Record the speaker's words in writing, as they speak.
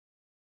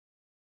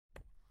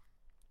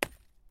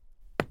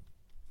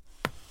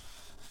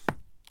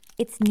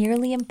It's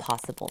nearly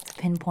impossible to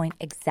pinpoint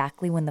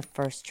exactly when the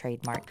first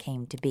trademark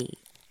came to be.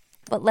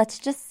 But let's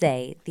just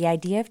say the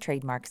idea of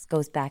trademarks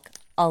goes back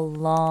a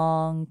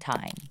long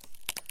time.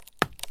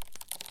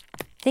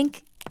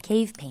 Think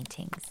cave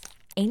paintings,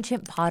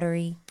 ancient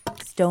pottery,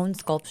 stone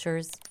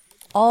sculptures,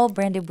 all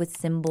branded with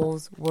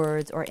symbols,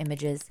 words, or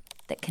images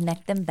that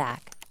connect them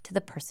back to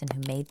the person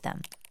who made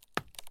them.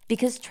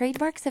 Because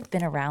trademarks have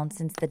been around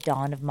since the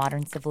dawn of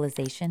modern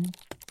civilization,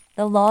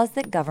 the laws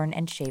that govern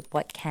and shape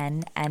what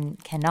can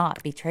and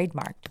cannot be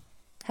trademarked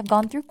have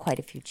gone through quite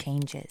a few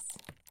changes.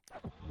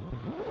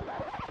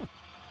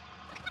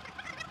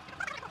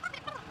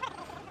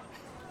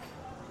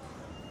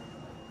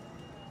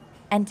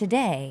 And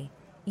today,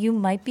 you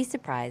might be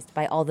surprised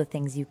by all the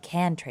things you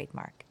can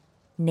trademark: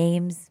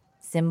 names,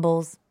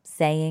 symbols,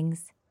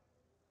 sayings.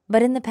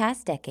 But in the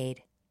past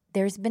decade,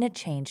 there's been a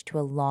change to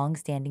a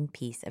long-standing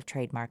piece of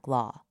trademark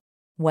law.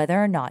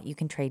 Whether or not you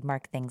can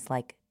trademark things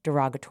like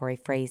derogatory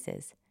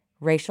phrases,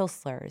 racial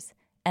slurs,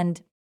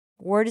 and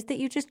words that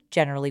you just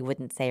generally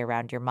wouldn't say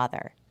around your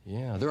mother.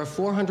 Yeah, there are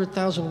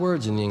 400,000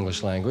 words in the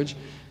English language,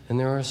 and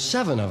there are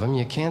 7 of them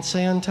you can't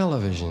say on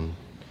television.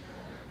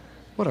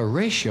 What a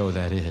ratio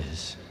that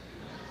is.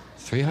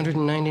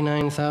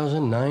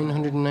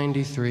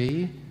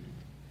 399,993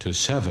 to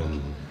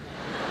 7.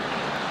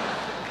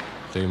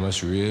 They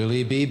must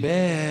really be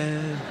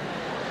bad.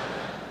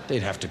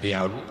 They'd have to be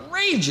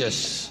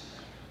outrageous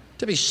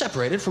to be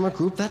separated from a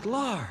group that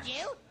large.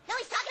 You? No,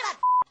 he's talking about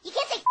you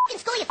can't say in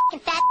school, you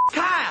fat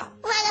Kyle!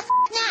 Why the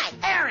not?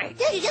 Eric!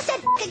 Dude, you just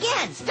said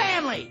again.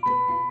 Stanley!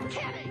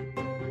 Kenny!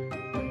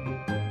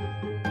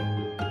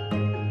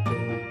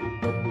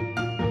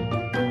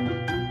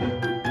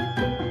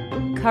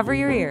 Cover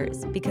your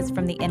ears, because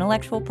from the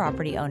Intellectual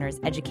Property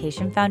Owners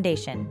Education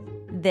Foundation,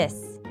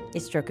 this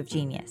is Stroke of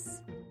Genius.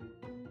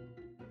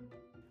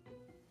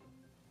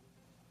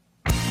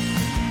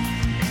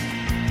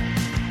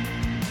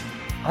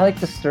 I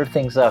like to stir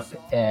things up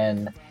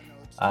and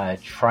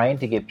trying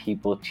to get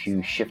people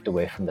to shift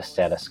away from the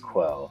status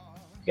quo.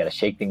 You got to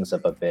shake things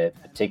up a bit,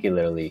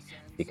 particularly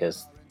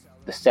because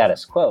the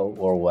status quo,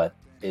 or what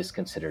is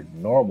considered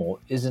normal,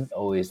 isn't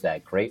always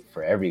that great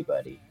for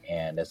everybody.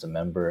 And as a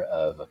member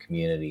of a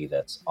community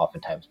that's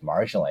oftentimes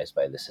marginalized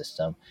by the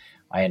system,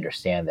 I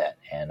understand that.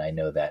 And I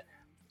know that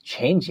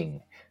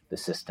changing the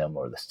system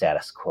or the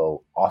status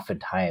quo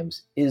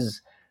oftentimes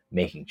is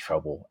making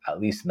trouble,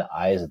 at least in the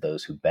eyes of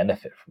those who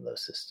benefit from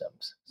those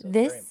systems. So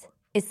this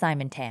is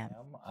Simon Tam.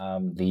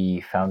 I'm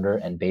the founder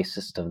and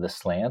bassist of The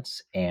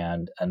Slants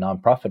and a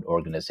nonprofit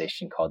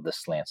organization called the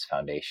Slants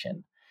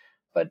Foundation.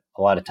 But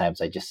a lot of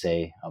times I just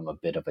say I'm a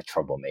bit of a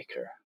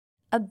troublemaker.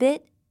 A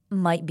bit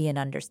might be an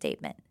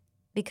understatement,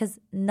 because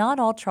not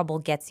all trouble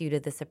gets you to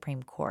the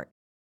Supreme Court,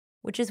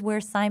 which is where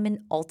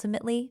Simon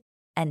ultimately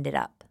ended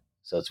up.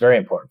 So it's very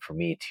important for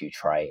me to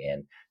try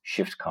and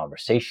shift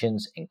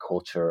conversations and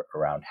culture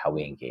around how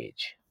we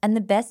engage. And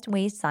the best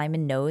way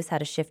Simon knows how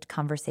to shift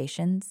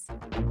conversations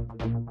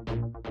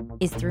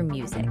is through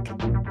music.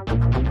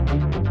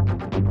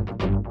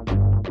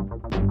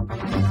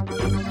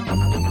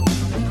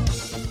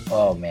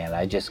 Oh man,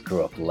 I just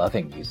grew up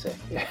loving music.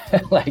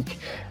 Like,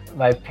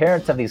 my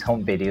parents have these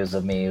home videos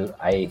of me.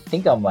 I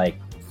think I'm like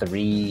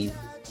 2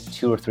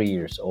 or 3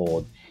 years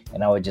old.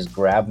 And I would just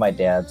grab my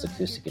dad's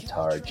acoustic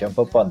guitar, jump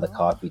up on the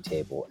coffee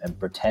table, and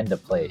pretend to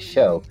play a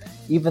show,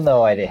 even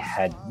though I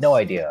had no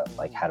idea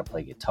like how to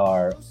play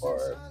guitar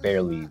or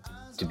barely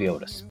to be able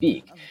to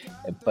speak.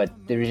 But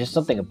there was just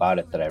something about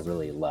it that I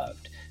really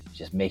loved.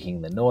 Just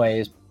making the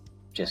noise,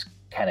 just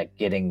kind of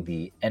getting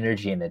the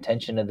energy and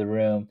attention of the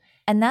room.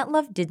 And that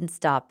love didn't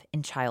stop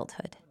in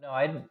childhood. No,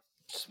 I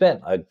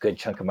spent a good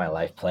chunk of my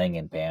life playing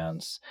in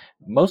bands,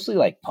 mostly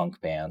like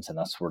punk bands and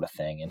that sort of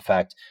thing. In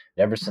fact,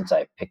 ever since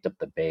I picked up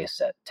the bass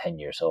at 10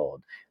 years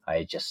old,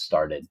 I just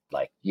started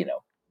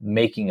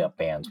making up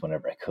bands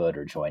whenever I could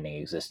or joining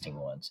existing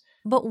ones.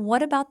 But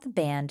what about the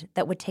band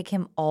that would take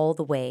him all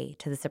the way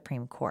to the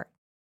Supreme Court,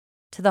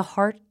 to the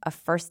heart of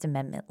First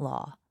Amendment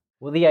law?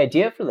 Well, the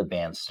idea for the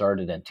band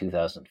started in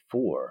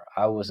 2004.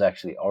 I was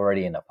actually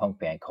already in a punk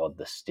band called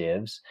The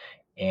Stivs.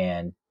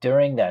 And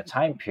during that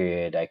time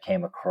period, I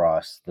came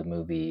across the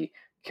movie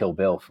Kill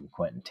Bill from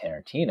Quentin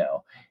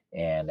Tarantino.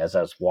 And as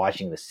I was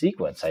watching the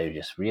sequence, I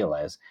just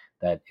realized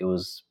that it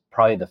was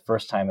probably the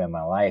first time in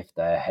my life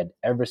that I had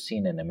ever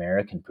seen an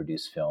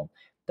American-produced film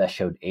that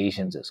showed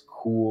Asians as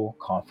cool,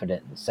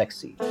 confident, and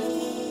sexy.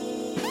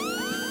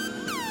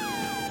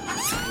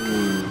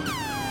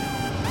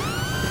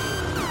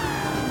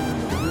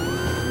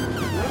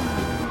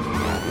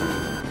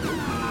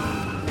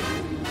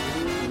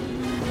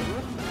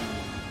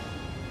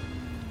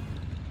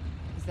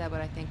 Is that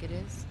what I think it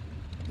is?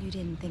 You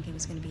didn't think it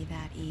was going to be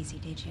that easy,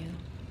 did you?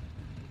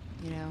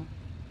 You know,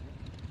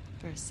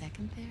 for a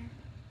second there?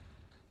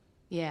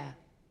 Yeah,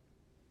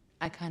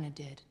 I kind of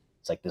did.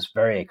 It's like this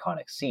very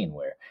iconic scene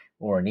where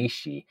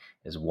Oranishi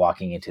is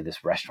walking into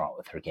this restaurant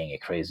with her gang of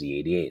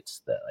crazy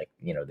 88s, the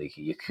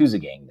Yakuza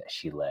gang that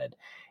she led.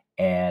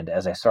 And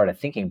as I started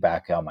thinking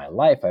back on my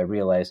life, I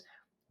realized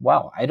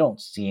wow, I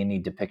don't see any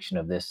depiction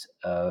of this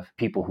of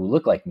people who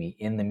look like me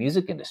in the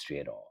music industry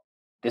at all.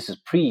 This is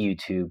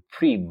pre-YouTube,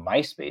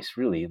 pre-MySpace,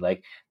 really.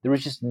 Like, there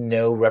was just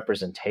no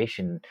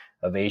representation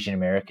of Asian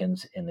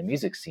Americans in the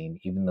music scene,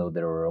 even though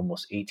there were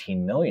almost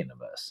 18 million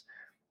of us.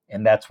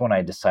 And that's when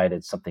I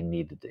decided something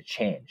needed to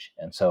change.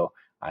 And so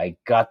I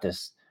got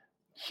this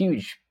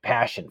huge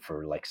passion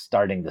for like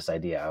starting this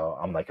idea.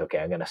 I'm like, okay,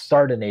 I'm going to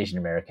start an Asian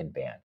American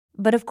band.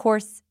 But of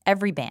course,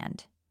 every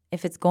band,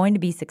 if it's going to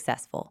be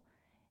successful,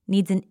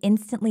 needs an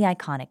instantly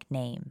iconic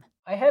name.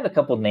 I had a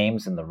couple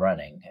names in the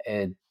running.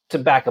 To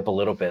back up a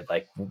little bit,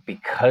 like,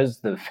 because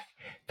the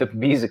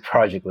music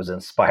project was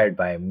inspired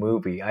by a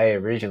movie, I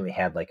originally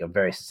had like a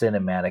very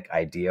cinematic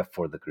idea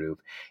for the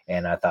group,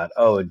 and I thought,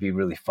 oh, it'd be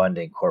really fun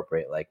to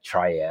incorporate like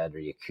triad or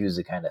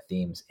yakuza kind of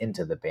themes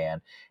into the band.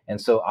 And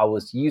so I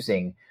was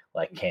using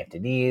like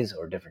Cantonese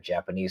or different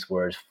Japanese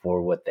words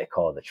for what they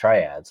call the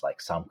triads, like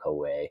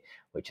Samkoe,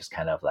 which is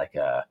kind of like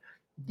a,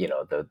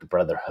 the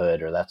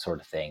brotherhood or that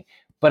sort of thing.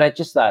 But I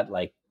just thought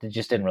like it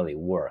just didn't really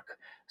work.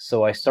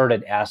 So I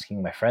started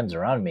asking my friends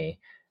around me,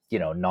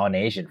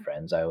 non-Asian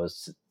friends. I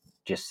was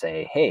just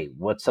say, hey,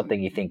 what's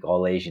something you think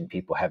all Asian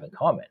people have in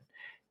common?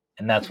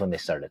 And that's when they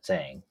started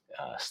saying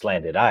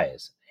slanted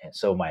eyes. And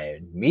so my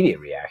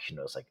immediate reaction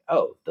was like,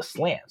 oh, the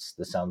Slants.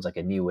 This sounds like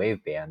a new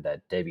wave band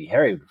that Debbie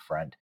Harry would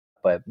front.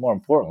 But more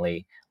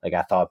importantly, like,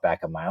 I thought back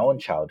on my own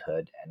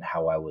childhood and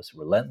how I was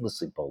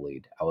relentlessly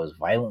bullied. I was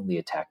violently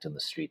attacked in the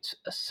streets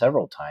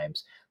several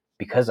times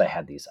because I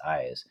had these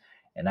eyes.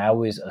 And I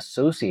always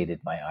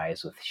associated my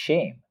eyes with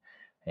shame.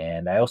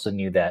 And I also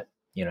knew that,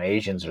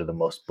 Asians are the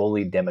most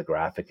bullied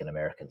demographic in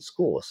American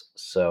schools.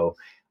 So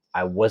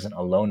I wasn't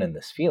alone in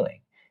this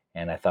feeling.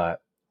 And I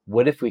thought,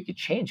 what if we could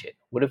change it?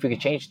 What if we could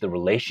change the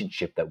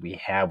relationship that we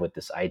have with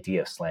this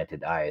idea of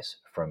slanted eyes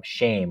from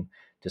shame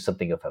to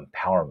something of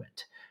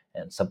empowerment,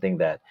 and something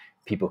that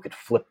people could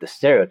flip the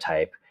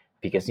stereotype,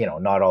 because,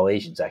 not all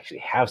Asians actually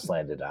have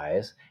slanted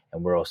eyes.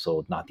 And we're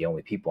also not the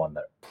only people on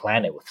the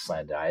planet with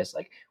slanted eyes.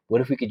 Like,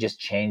 what if we could just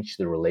change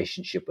the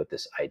relationship with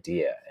this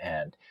idea?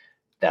 And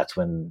that's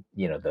when,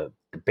 the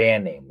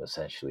band name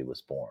essentially was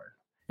born.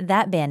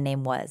 That band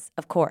name was,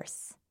 of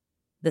course,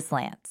 The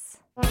Slants.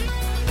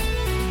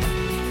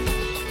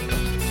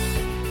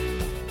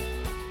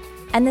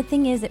 And the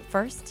thing is, at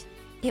first,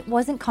 it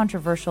wasn't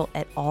controversial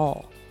at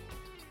all.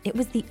 It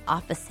was the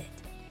opposite.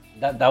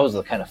 That was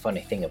the kind of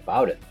funny thing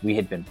about it. We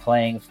had been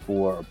playing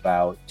for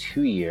about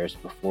 2 years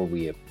before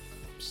we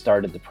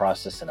started the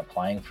process and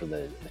applying for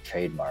the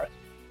trademark.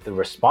 The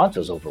response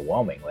was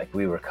overwhelming. Like,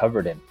 we were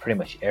covered in pretty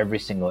much every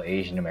single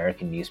Asian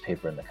American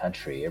newspaper in the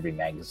country, every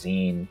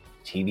magazine,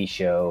 TV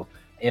show,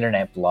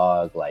 internet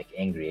blog, like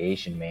Angry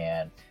Asian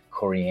Man,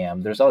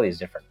 Koream. There's all these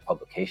different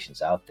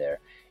publications out there.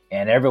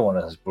 And everyone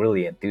was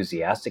really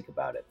enthusiastic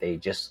about it. They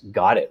just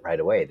got it right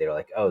away. They were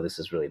like, oh, this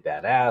is really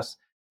badass.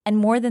 And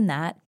more than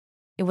that,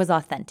 it was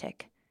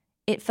authentic.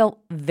 It felt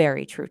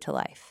very true to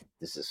life.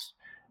 This is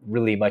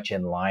really much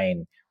in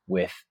line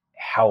with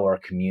how our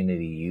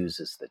community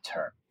uses the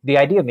term. The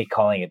idea of me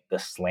calling it the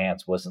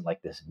Slants wasn't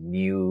like this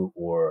new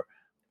or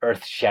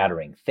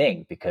earth-shattering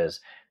thing, because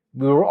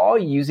we were all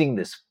using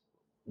this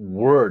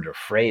word or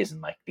phrase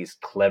in like these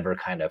clever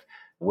kind of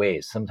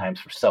ways, sometimes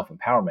for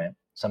self-empowerment,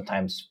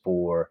 sometimes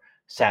for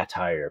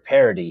satire or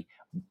parody.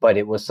 But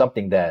it was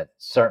something that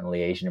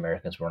certainly Asian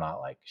Americans were not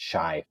like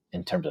shy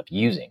in terms of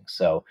using.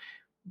 So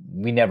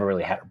we never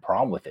really had a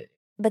problem with it.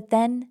 But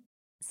then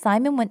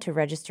Simon went to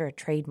register a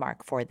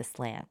trademark for the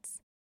Slants.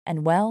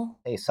 And well,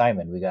 hey,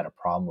 Simon, we got a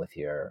problem with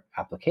your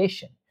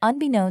application.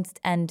 Unbeknownst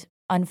and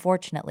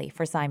unfortunately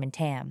for Simon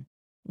Tam,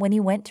 when he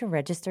went to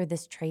register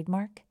this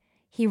trademark,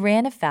 he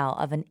ran afoul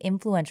of an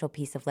influential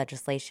piece of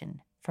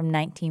legislation from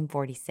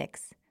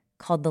 1946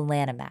 called the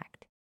Lanham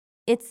Act.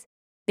 It's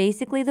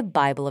basically the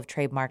Bible of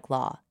trademark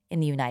law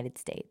in the United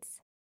States.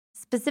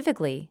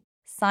 Specifically,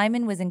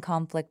 Simon was in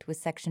conflict with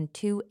Section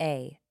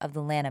 2A of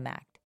the Lanham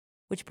Act,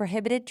 which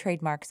prohibited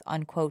trademarks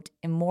on, quote,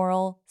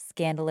 immoral,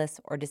 scandalous,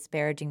 or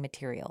disparaging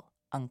material,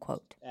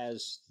 unquote.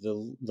 As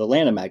the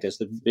Lanham Act, as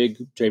the big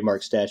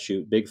trademark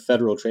statute, big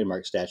federal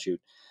trademark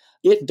statute,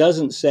 it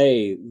doesn't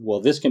say, well,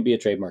 this can be a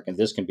trademark and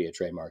this can be a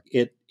trademark.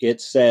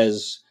 It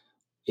says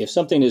if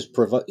something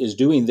is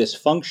doing this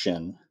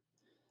function,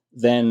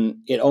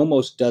 then it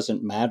almost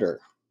doesn't matter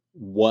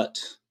what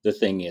the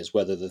thing is,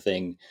 whether the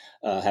thing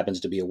happens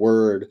to be a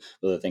word,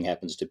 whether the thing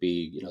happens to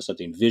be,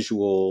 something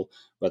visual,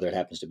 whether it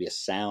happens to be a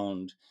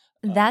sound.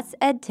 That's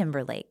Ed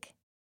Timberlake.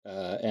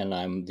 And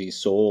I'm the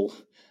sole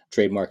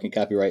trademark and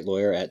copyright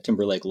lawyer at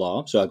Timberlake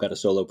Law. So I've got a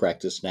solo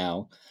practice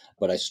now.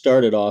 But I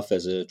started off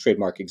as a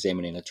trademark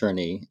examining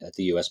attorney at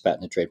the U.S.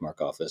 Patent and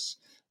Trademark Office.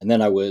 And then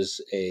I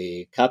was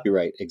a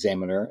copyright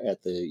examiner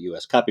at the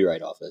U.S.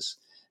 Copyright Office.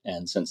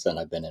 And since then,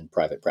 I've been in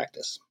private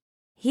practice.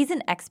 He's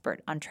an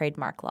expert on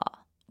trademark law,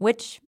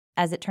 which,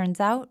 as it turns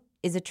out,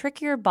 is a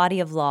trickier body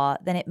of law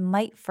than it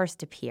might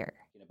first appear.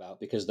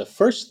 Because the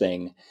first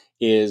thing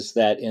is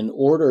that in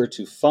order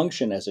to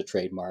function as a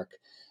trademark,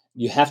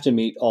 you have to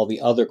meet all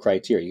the other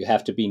criteria. You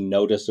have to be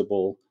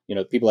noticeable.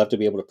 People have to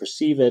be able to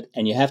perceive it,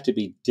 and you have to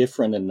be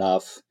different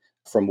enough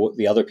from what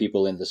the other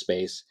people in the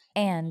space.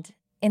 And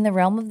in the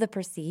realm of the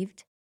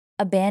perceived,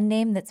 a band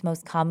name that's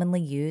most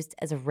commonly used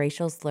as a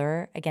racial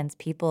slur against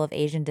people of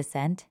Asian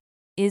descent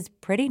is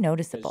pretty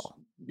noticeable.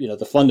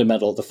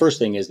 The first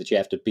thing is that you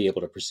have to be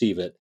able to perceive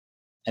it.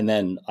 And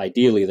then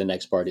ideally, the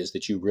next part is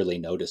that you really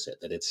notice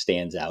it, that it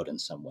stands out in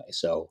some way.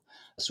 So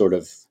sort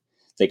of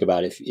think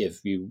about if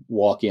you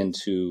walk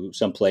into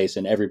some place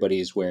and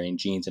everybody's wearing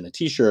jeans and a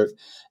t-shirt,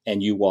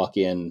 and you walk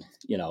in,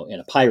 in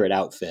a pirate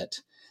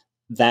outfit,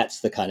 that's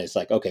the kind of, it's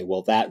like, okay,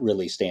 well, that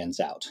really stands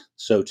out.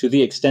 So to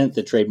the extent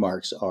that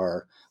trademarks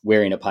are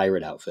wearing a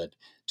pirate outfit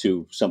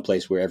to some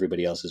place where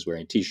everybody else is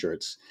wearing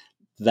t-shirts,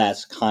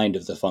 that's kind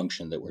of the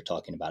function that we're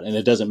talking about. And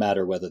it doesn't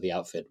matter whether the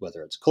outfit,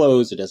 whether it's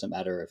clothes, it doesn't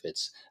matter if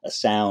it's a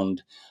sound,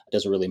 it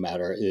doesn't really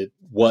matter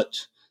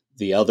what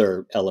the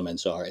other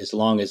elements are, as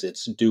long as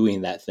it's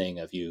doing that thing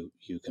of you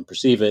can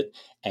perceive it,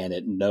 and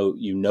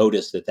you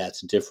notice that that's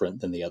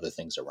different than the other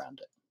things around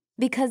it.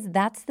 Because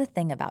that's the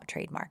thing about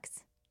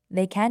trademarks.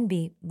 They can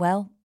be,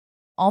 well,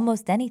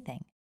 almost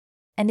anything.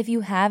 And if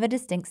you have a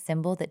distinct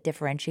symbol that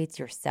differentiates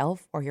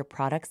yourself or your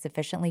product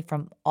sufficiently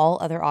from all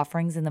other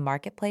offerings in the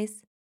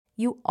marketplace,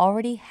 you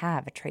already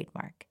have a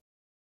trademark.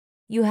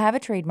 You have a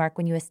trademark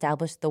when you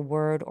establish the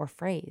word or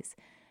phrase,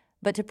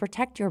 but to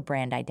protect your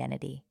brand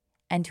identity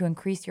and to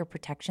increase your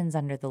protections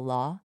under the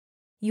law,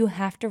 you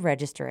have to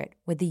register it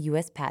with the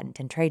U.S. Patent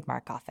and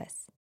Trademark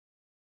Office.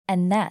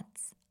 And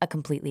that's a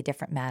completely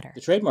different matter.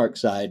 The trademark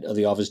side of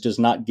the office does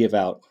not give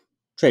out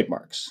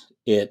trademarks.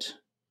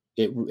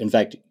 In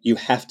fact, you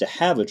have to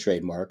have a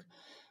trademark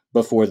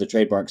before the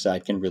trademark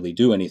side can really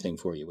do anything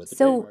for you with the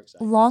trademark side.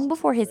 So long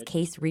before his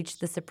case reached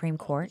the Supreme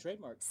Court,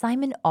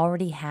 Simon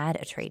already had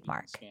a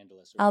trademark,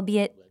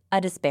 albeit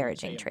a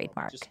disparaging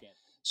trademark.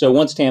 So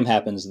once TAM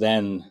happens,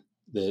 then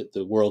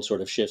the world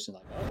sort of shifts.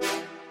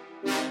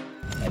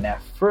 And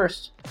at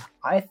first,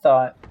 I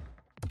thought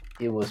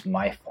it was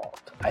my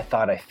fault. I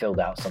thought I filled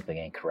out something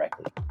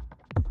incorrectly.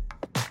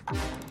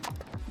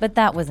 But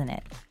that wasn't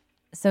it.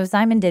 So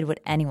Simon did what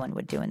anyone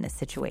would do in this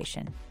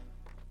situation.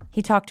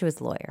 He talked to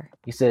his lawyer.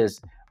 He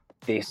says,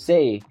 they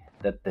say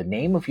that the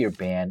name of your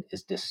band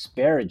is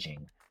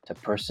disparaging to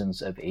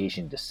persons of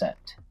Asian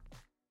descent.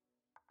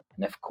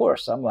 And of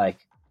course, I'm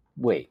like,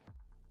 wait,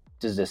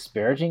 does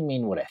disparaging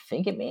mean what I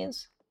think it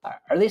means?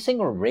 Are they saying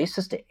we're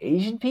racist to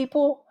Asian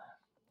people?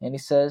 And he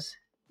says,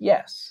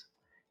 yes.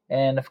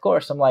 And of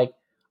course, I'm like,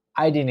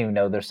 I didn't even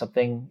know there's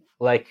something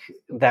like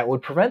that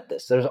would prevent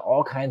this. There's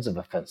all kinds of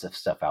offensive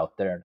stuff out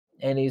there.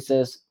 And he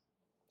says,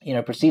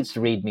 proceeds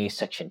to read me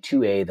Section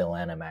 2A of the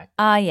Lanham Act.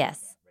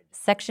 Yes.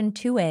 Section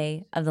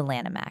 2A of the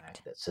Lanham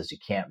Act. That says you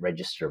can't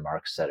register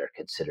marks that are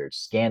considered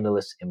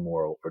scandalous,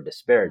 immoral, or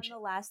disparaging.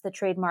 Nonetheless, the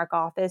trademark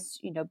office,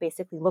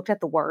 basically looked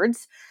at the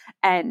words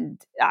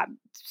and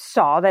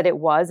saw that it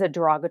was a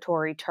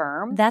derogatory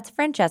term. That's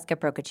Francesca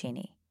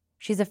Procaccini.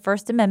 She's a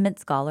First Amendment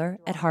scholar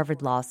at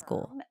Harvard Law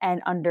School.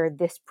 And under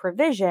this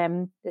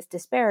provision, this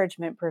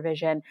disparagement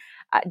provision,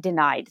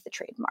 denied the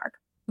trademark.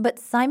 But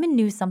Simon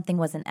knew something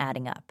wasn't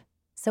adding up,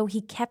 so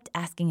he kept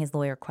asking his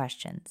lawyer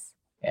questions.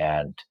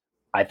 And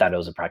I thought it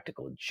was a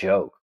practical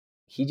joke.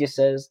 He just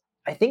says,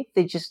 I think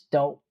they just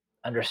don't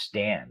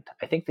understand.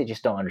 I think they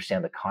just don't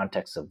understand the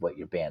context of what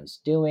your band's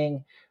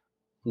doing.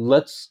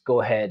 Let's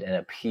go ahead and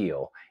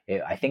appeal.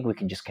 I think we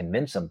can just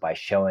convince them by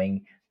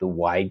showing the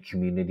wide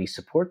community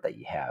support that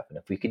you have. And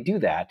if we can do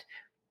that,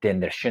 then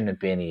there shouldn't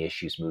be any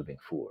issues moving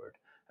forward.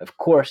 Of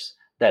course,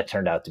 that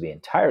turned out to be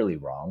entirely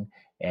wrong,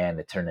 and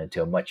it turned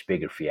into a much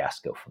bigger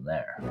fiasco from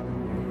there.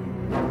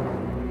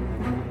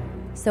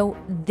 So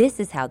this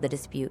is how the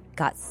dispute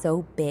got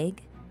so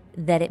big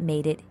that it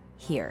made it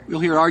here. We'll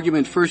hear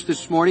argument first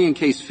this morning in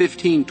case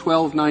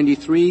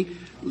 15-1293,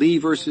 Lee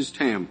versus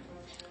Tam.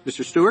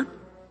 Mr. Stewart?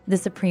 The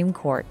Supreme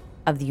Court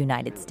of the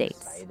United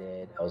States.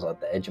 I was at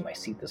the edge of my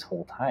seat this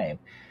whole time.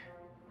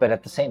 But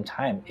at the same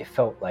time, it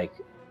felt like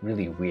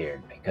really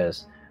weird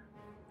because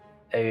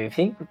if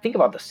you think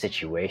about the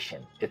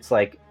situation, it's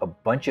like a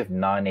bunch of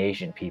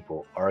non-Asian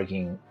people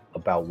arguing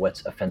about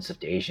what's offensive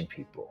to Asian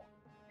people.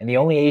 And the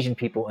only Asian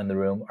people in the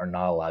room are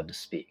not allowed to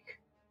speak.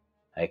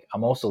 Like,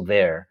 I'm also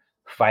there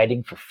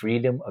fighting for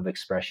freedom of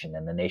expression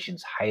in the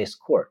nation's highest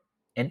court.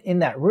 And in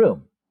that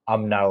room,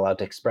 I'm not allowed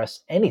to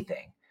express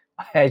anything.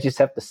 I just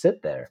have to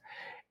sit there.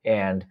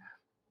 And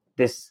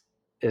this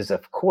is,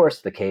 of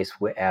course, the case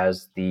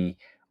as the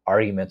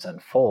arguments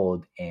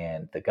unfold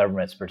and the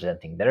government's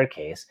presenting their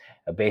case.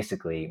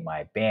 Basically,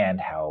 my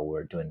band, how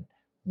we're doing,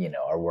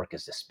 our work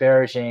is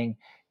disparaging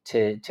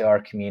to our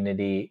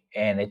community,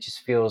 and it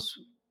just feels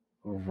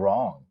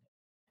wrong.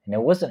 And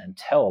it wasn't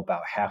until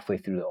about halfway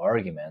through the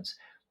arguments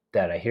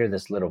that I hear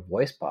this little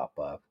voice pop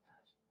up,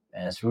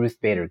 and it's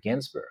Ruth Bader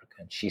Ginsburg,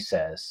 and she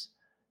says,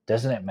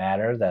 doesn't it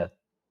matter that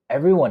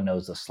everyone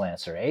knows the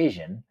slants are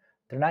Asian?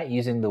 They're not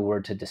using the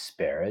word to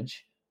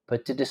disparage,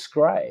 but to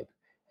describe,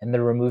 and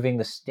they're removing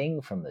the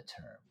sting from the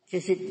term.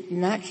 Does it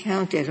not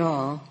count at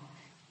all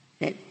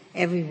that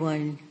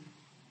everyone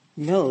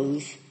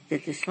knows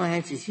that the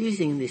Slants is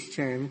using this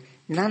term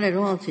not at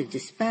all to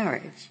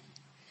disparage,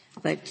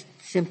 but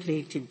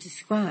simply to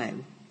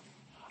describe.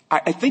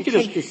 I think to it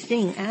is. Take the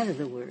sting out of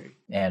the word.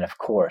 And of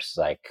course,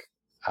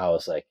 I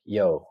was like,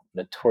 yo,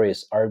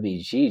 Notorious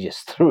RBG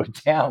just threw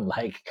it down.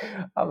 Like,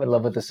 I'm in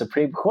love with the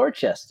Supreme Court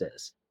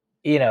justice.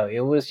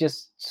 It was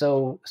just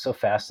so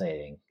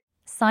fascinating.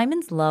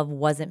 Simon's love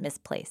wasn't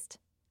misplaced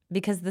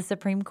because the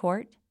Supreme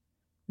Court,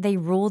 they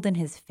ruled in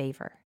his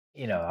favor.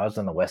 I was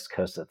on the West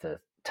Coast at the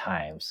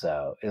time,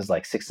 so it was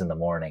like 6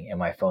 a.m. and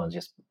my phone's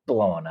just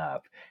blowing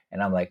up.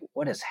 And I'm like,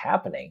 what is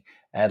happening?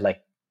 I had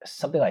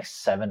something like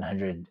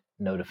 700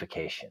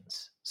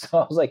 notifications. So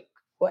I was like,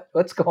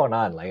 what's going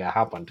on? Like, I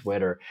hop on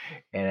Twitter,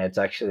 and it's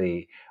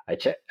actually,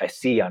 I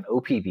see on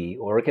OPB,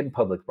 Oregon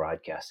Public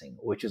Broadcasting,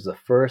 which is the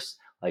first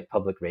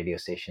public radio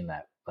station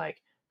that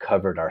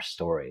covered our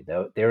story.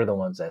 They were the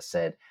ones that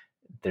said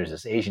there's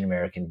this Asian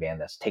American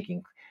band that's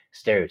taking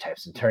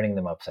stereotypes and turning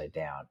them upside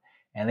down.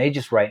 And they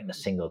just write in a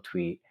single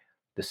tweet,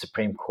 the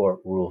Supreme Court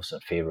rules in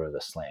favor of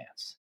the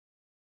Slants.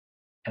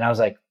 And I was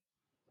like,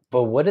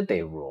 but what did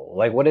they rule?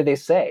 What did they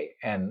say?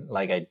 And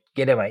I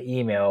get in my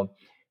email,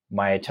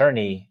 my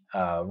attorney,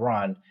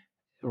 Ron,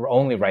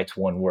 only writes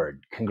one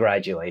word: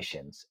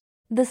 congratulations.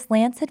 The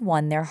Slants had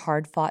won their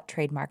hard-fought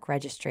trademark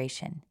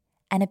registration,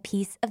 and a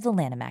piece of the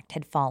Lanham Act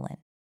had fallen.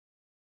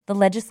 The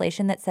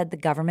legislation that said the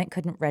government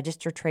couldn't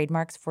register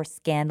trademarks for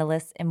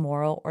scandalous,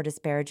 immoral, or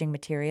disparaging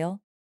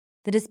material,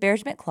 the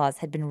disparagement clause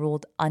had been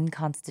ruled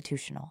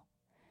unconstitutional.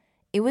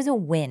 It was a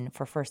win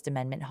for First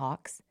Amendment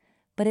hawks,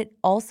 but it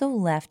also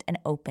left an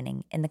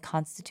opening in the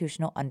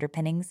constitutional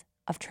underpinnings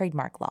of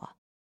trademark law.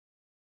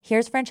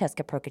 Here's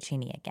Francesca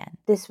Procaccini again.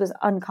 This was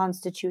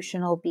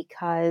unconstitutional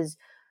because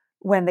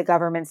when the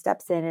government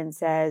steps in and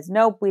says,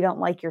 nope, we don't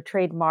like your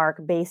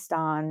trademark based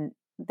on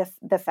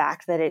the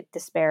fact that it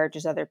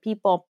disparages other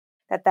people,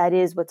 that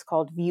is what's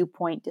called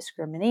viewpoint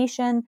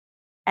discrimination.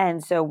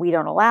 And so we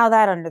don't allow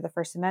that under the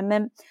First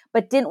Amendment,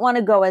 but didn't want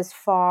to go as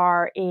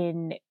far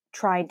in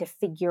trying to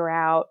figure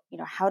out,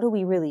 how do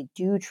we really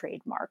do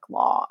trademark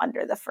law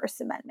under the First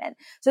Amendment?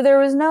 So there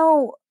was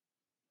no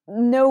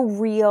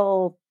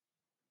real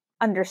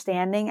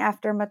understanding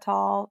after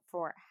Mattal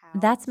for how.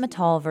 That's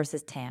Mattal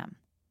versus Tam,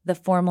 the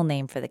formal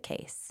name for the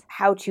case.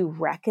 How to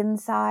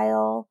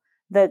reconcile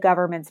the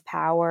government's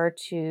power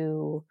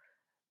to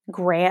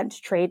grant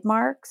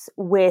trademarks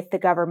with the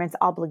government's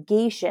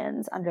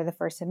obligations under the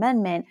First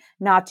Amendment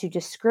not to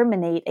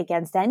discriminate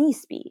against any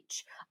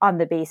speech on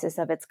the basis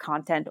of its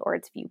content or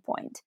its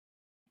viewpoint.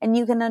 And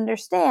you can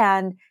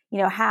understand,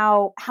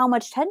 how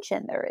much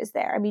tension there is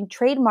there. I mean,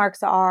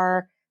 trademarks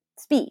are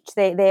speech.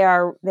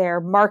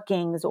 They're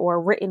markings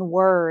or written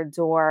words,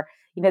 or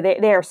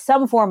they are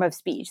some form of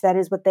speech. That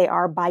is what they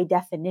are by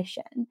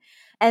definition.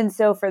 And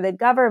so for the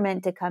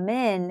government to come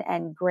in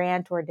and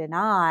grant or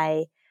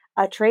deny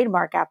a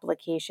trademark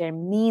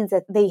application means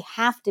that they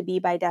have to be,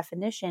 by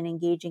definition,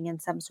 engaging in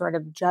some sort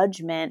of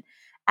judgment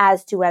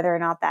as to whether or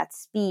not that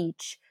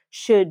speech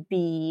should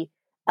be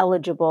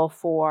eligible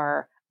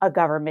for a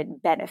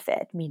government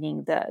benefit,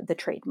 meaning the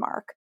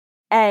trademark.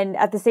 And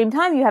at the same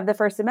time, you have the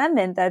First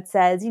Amendment that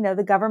says,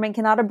 the government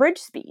cannot abridge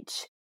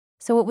speech.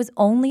 So it was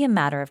only a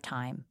matter of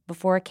time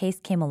before a case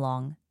came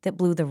along that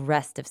blew the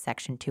rest of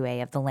Section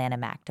 2A of the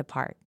Lanham Act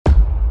apart.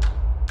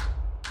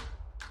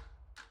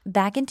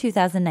 Back in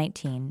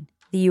 2019,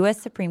 the U.S.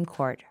 Supreme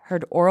Court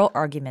heard oral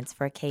arguments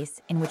for a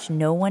case in which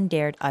no one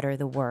dared utter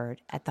the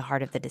word at the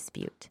heart of the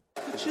dispute.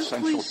 Could you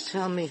please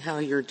tell me how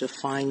you're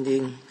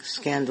defining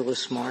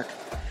scandalous mark?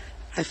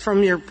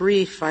 From your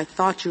brief, I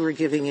thought you were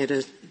giving it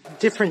a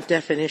different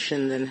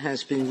definition than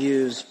has been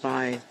used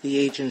by the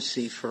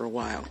agency for a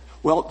while.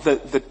 Well,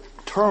 the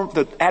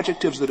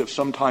adjectives that have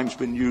sometimes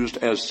been used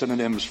as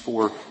synonyms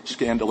for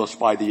scandalous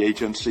by the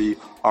agency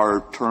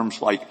are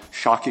terms like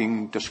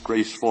shocking,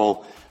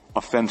 disgraceful,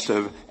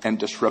 offensive, and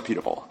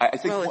disreputable. I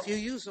think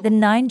the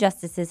 9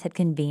 justices had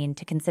convened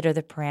to consider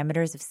the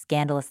parameters of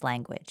scandalous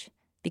language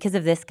because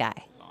of this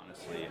guy.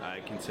 Honestly,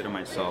 I consider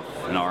myself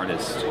an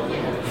artist,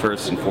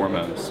 first and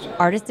foremost.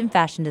 Artist and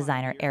fashion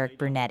designer Eric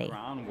Brunetti.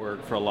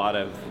 Groundwork for a lot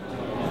of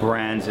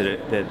brands that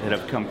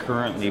have come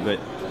currently, but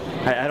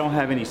I don't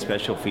have any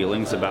special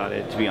feelings about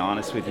it, to be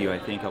honest with you. I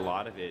think a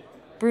lot of it.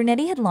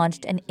 Brunetti had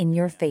launched an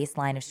in-your-face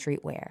line of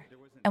streetwear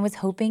and was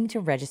hoping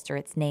to register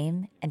its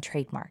name and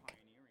trademark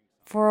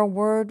for a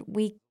word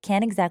we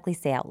can't exactly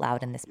say out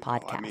loud in this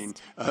podcast.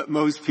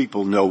 Most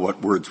people know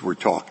what words we're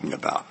talking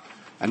about.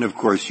 And, of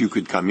course, you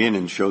could come in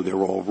and show they're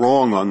all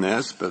wrong on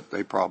this, but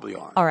they probably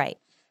aren't. All right.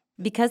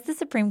 Because the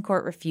Supreme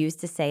Court refused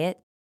to say it,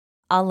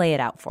 I'll lay it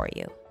out for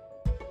you.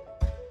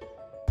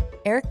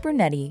 Eric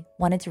Brunetti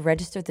wanted to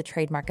register the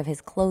trademark of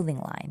his clothing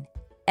line,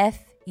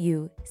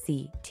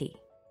 FUCT.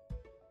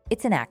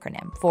 It's an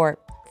acronym for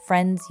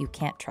Friends You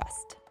Can't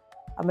Trust.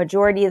 A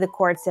majority of the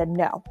court said,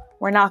 no,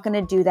 we're not going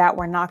to do that.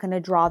 We're not going to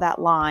draw that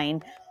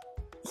line.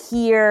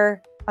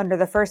 Here, under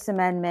the First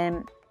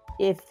Amendment,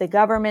 if the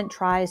government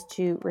tries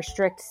to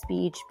restrict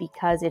speech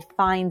because it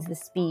finds the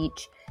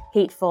speech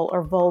hateful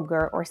or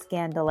vulgar or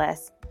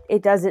scandalous,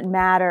 It doesn't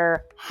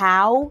matter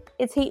how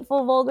it's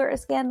hateful, vulgar, or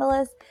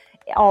scandalous.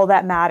 All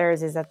that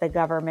matters is that the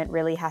government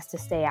really has to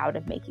stay out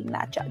of making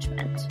that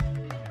judgment.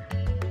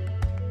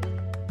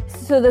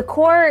 So the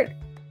court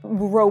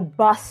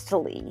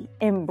robustly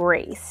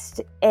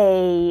embraced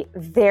a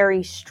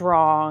very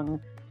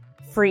strong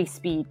free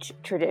speech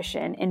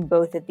tradition in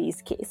both of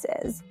these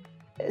cases.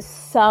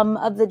 Some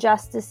of the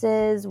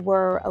justices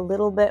were a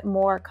little bit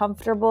more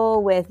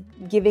comfortable with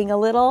giving a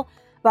little,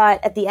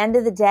 but at the end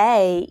of the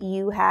day,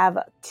 you have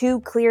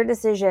two clear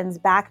decisions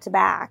back to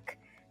back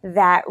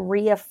that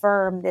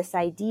reaffirm this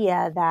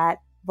idea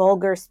that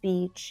vulgar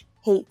speech,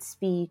 hate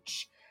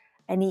speech,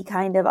 any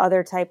kind of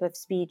other type of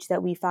speech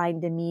that we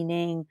find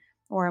demeaning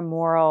or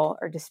immoral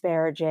or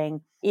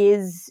disparaging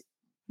is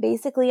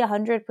basically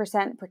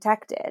 100%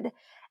 protected.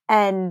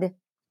 And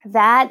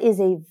that is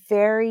a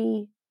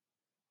very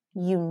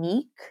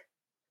unique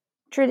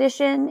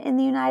tradition in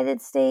the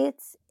United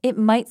States. It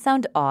might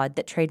sound odd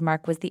that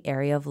trademark was the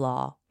area of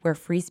law where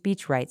free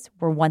speech rights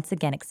were once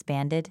again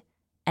expanded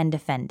and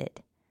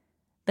defended.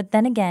 But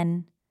then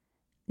again,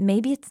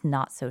 maybe it's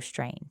not so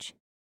strange.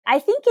 I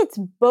think it's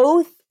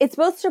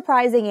both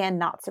surprising and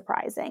not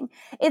surprising.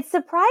 It's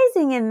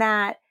surprising in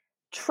that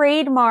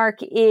trademark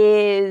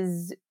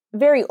is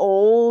very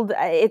old.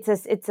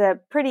 It's a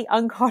pretty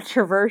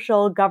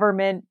uncontroversial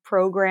government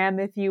program,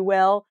 if you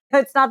will.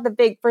 It's not the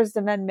big First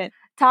Amendment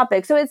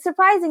topic. So it's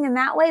surprising in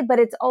that way, but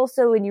it's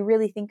also, when you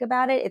really think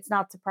about it, it's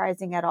not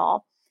surprising at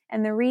all.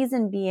 And the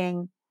reason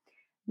being,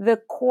 the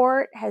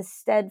court has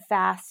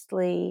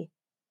steadfastly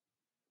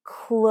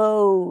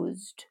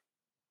closed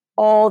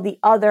all the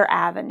other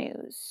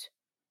avenues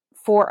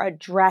for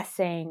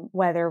addressing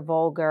whether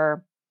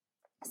vulgar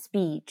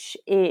speech,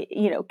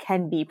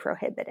 can be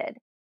prohibited.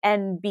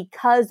 And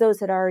because those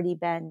had already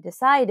been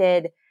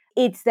decided,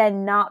 it's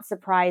then not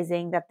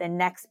surprising that the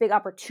next big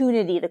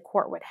opportunity the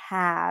court would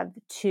have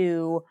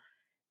to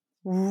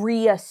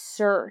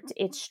reassert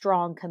its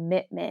strong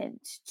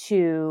commitment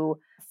to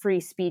free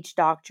speech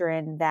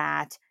doctrine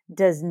that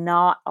does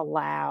not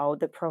allow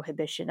the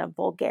prohibition of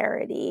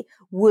vulgarity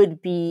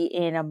would be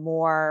in a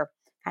more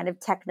kind of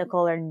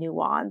technical or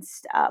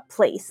nuanced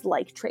place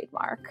like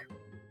trademark.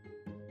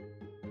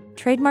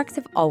 Trademarks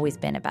have always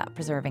been about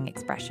preserving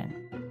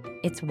expression.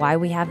 It's why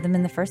we have them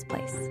in the first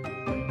place.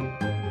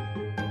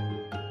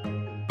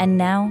 And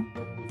now,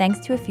 thanks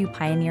to a few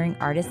pioneering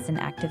artists and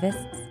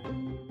activists,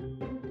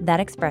 that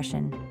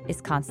expression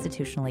is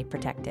constitutionally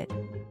protected.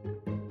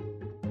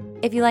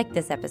 If you liked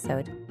this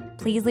episode,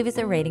 please leave us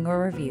a rating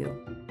or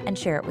review and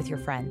share it with your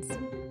friends.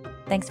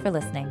 Thanks for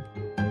listening.